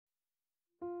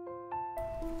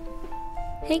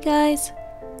Hey guys!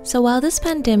 So while this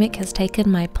pandemic has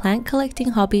taken my plant collecting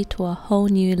hobby to a whole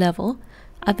new level,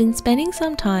 I've been spending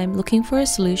some time looking for a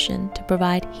solution to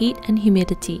provide heat and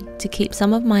humidity to keep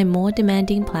some of my more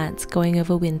demanding plants going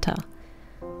over winter.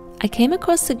 I came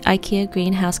across the IKEA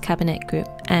Greenhouse Cabinet group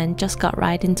and just got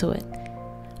right into it.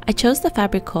 I chose the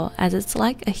Fabrikor as it's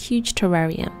like a huge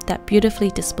terrarium that beautifully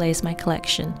displays my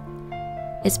collection.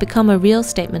 It's become a real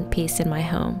statement piece in my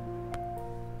home.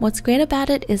 What's great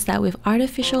about it is that with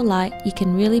artificial light, you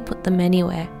can really put them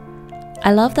anywhere.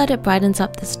 I love that it brightens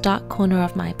up this dark corner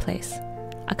of my place.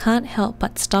 I can't help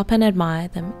but stop and admire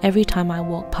them every time I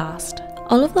walk past.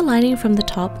 All of the lighting from the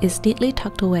top is neatly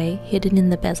tucked away, hidden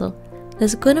in the bezel.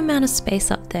 There's a good amount of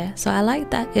space up there, so I like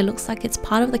that it looks like it's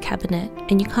part of the cabinet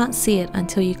and you can't see it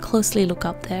until you closely look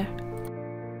up there.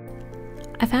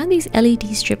 I found these LED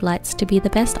strip lights to be the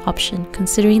best option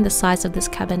considering the size of this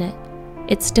cabinet.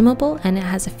 It's dimmable and it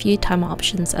has a few timer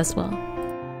options as well.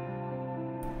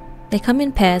 They come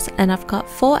in pairs and I've got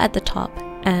 4 at the top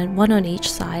and 1 on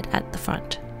each side at the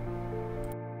front.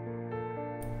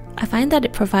 I find that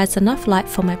it provides enough light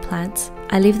for my plants.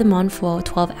 I leave them on for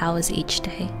 12 hours each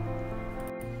day.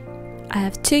 I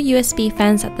have 2 USB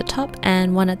fans at the top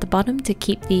and 1 at the bottom to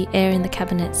keep the air in the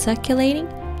cabinet circulating.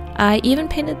 I even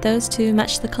painted those to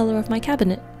match the color of my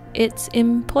cabinet. It's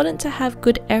important to have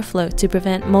good airflow to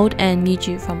prevent mold and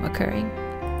mildew from occurring.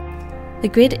 The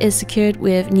grid is secured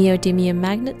with neodymium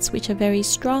magnets which are very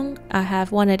strong. I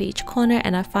have 1 at each corner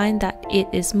and I find that it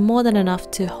is more than enough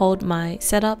to hold my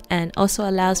setup and also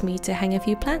allows me to hang a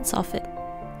few plants off it.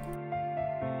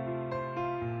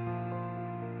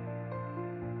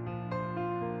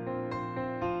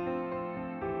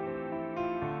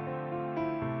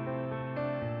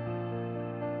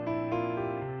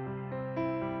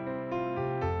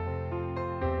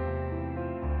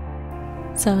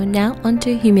 So now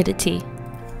onto humidity.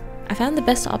 I found the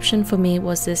best option for me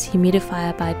was this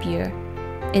Humidifier by Bure.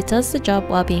 It does the job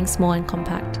while being small and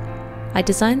compact. I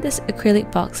designed this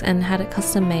acrylic box and had it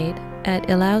custom made.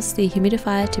 It allows the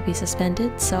humidifier to be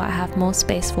suspended so I have more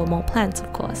space for more plants,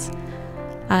 of course.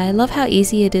 I love how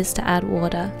easy it is to add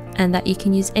water and that you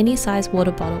can use any size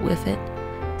water bottle with it.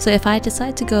 So if I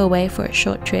decide to go away for a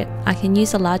short trip, I can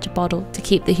use a larger bottle to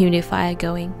keep the humidifier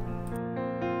going.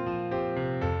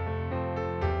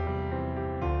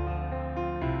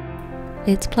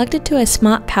 It's plugged into a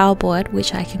smart power board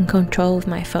which I can control with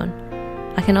my phone.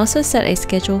 I can also set a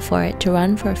schedule for it to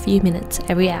run for a few minutes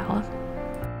every hour.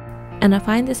 And I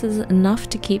find this is enough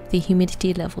to keep the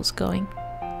humidity levels going.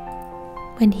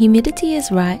 When humidity is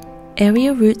right,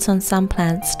 area roots on some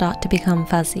plants start to become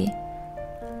fuzzy.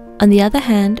 On the other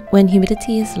hand, when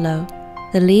humidity is low,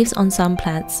 the leaves on some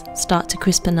plants start to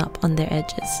crispen up on their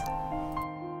edges.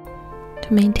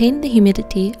 To maintain the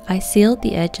humidity, I sealed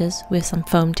the edges with some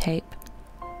foam tape.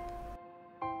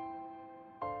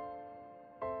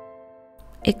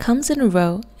 It comes in a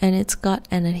row and it's got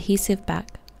an adhesive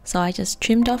back, so I just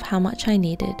trimmed off how much I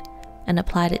needed and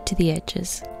applied it to the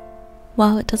edges.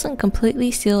 While it doesn't completely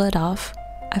seal it off,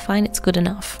 I find it's good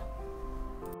enough.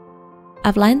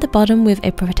 I've lined the bottom with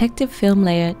a protective film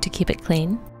layer to keep it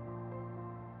clean.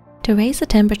 To raise the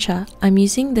temperature, I'm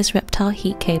using this reptile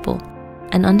heat cable,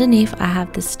 and underneath I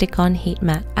have this stick-on heat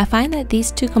mat. I find that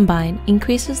these two combined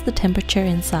increases the temperature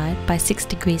inside by 6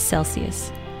 degrees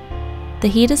Celsius. The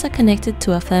heaters are connected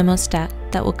to a thermostat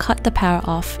that will cut the power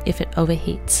off if it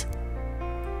overheats.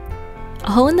 A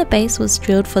hole in the base was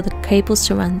drilled for the cables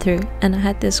to run through, and I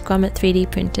had this grommet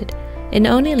 3D printed. It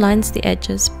not only lines the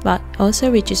edges but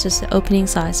also reduces the opening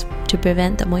size to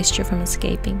prevent the moisture from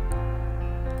escaping.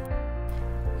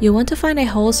 You'll want to find a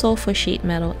hole saw for sheet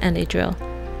metal and a drill.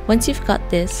 Once you've got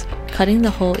this, cutting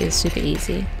the hole is super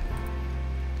easy.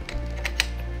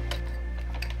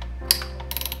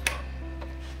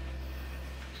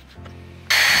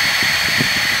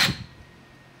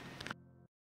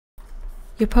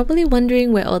 You're probably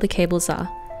wondering where all the cables are.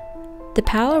 The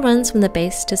power runs from the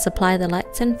base to supply the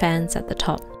lights and fans at the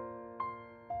top.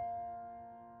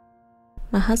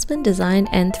 My husband designed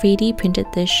and 3D printed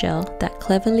this shell that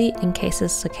cleverly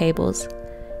encases the cables.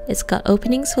 It's got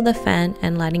openings for the fan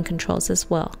and lighting controls as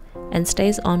well, and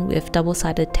stays on with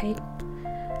double-sided tape.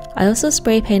 I also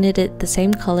spray painted it the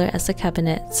same color as the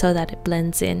cabinet so that it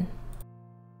blends in.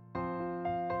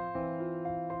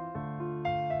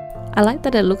 I like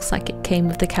that it looks like it came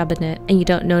with the cabinet and you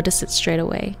don't notice it straight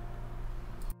away.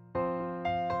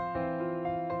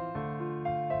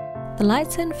 The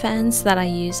lights and fans that I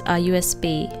use are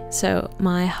USB, so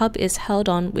my hub is held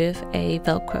on with a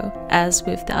Velcro, as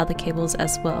with the other cables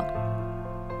as well.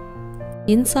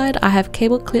 Inside I have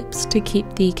cable clips to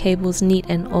keep the cables neat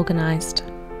and organized.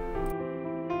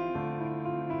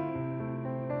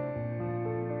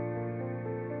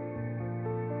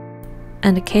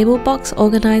 And a cable box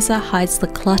organizer hides the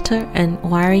clutter and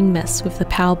wiring mess with the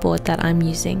power board that I'm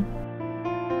using.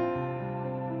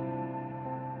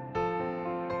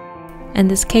 And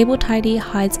this cable tidy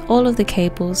hides all of the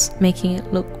cables, making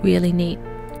it look really neat.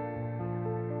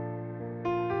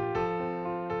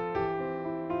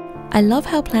 I love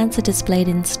how plants are displayed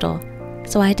in store,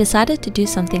 so I decided to do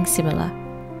something similar.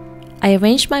 I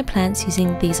arranged my plants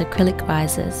using these acrylic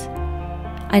risers.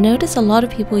 I noticed a lot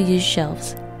of people use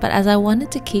shelves, but as I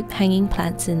wanted to keep hanging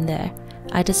plants in there,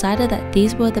 I decided that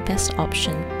these were the best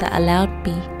option that allowed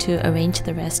me to arrange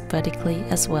the rest vertically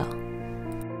as well.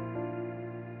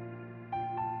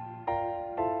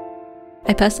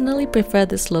 I personally prefer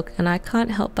this look, and I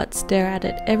can't help but stare at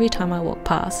it every time I walk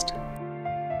past.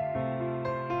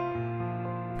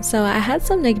 So I had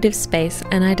some negative space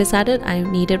and I decided I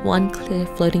needed one clear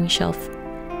floating shelf.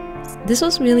 This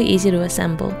was really easy to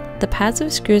assemble. The pads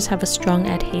with screws have a strong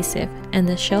adhesive and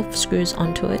the shelf screws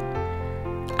onto it.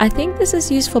 I think this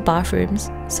is used for bathrooms,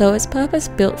 so it's purpose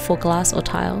built for glass or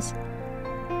tiles.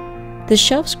 The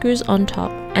shelf screws on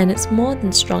top and it's more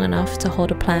than strong enough to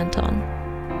hold a plant on.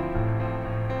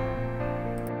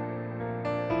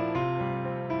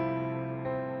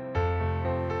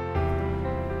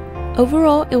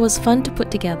 Overall, it was fun to put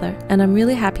together and I'm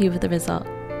really happy with the result.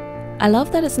 I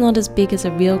love that it's not as big as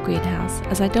a real greenhouse,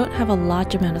 as I don't have a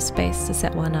large amount of space to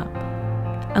set one up.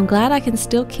 I'm glad I can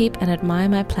still keep and admire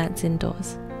my plants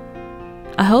indoors.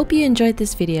 I hope you enjoyed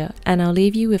this video, and I'll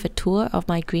leave you with a tour of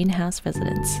my greenhouse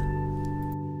residence.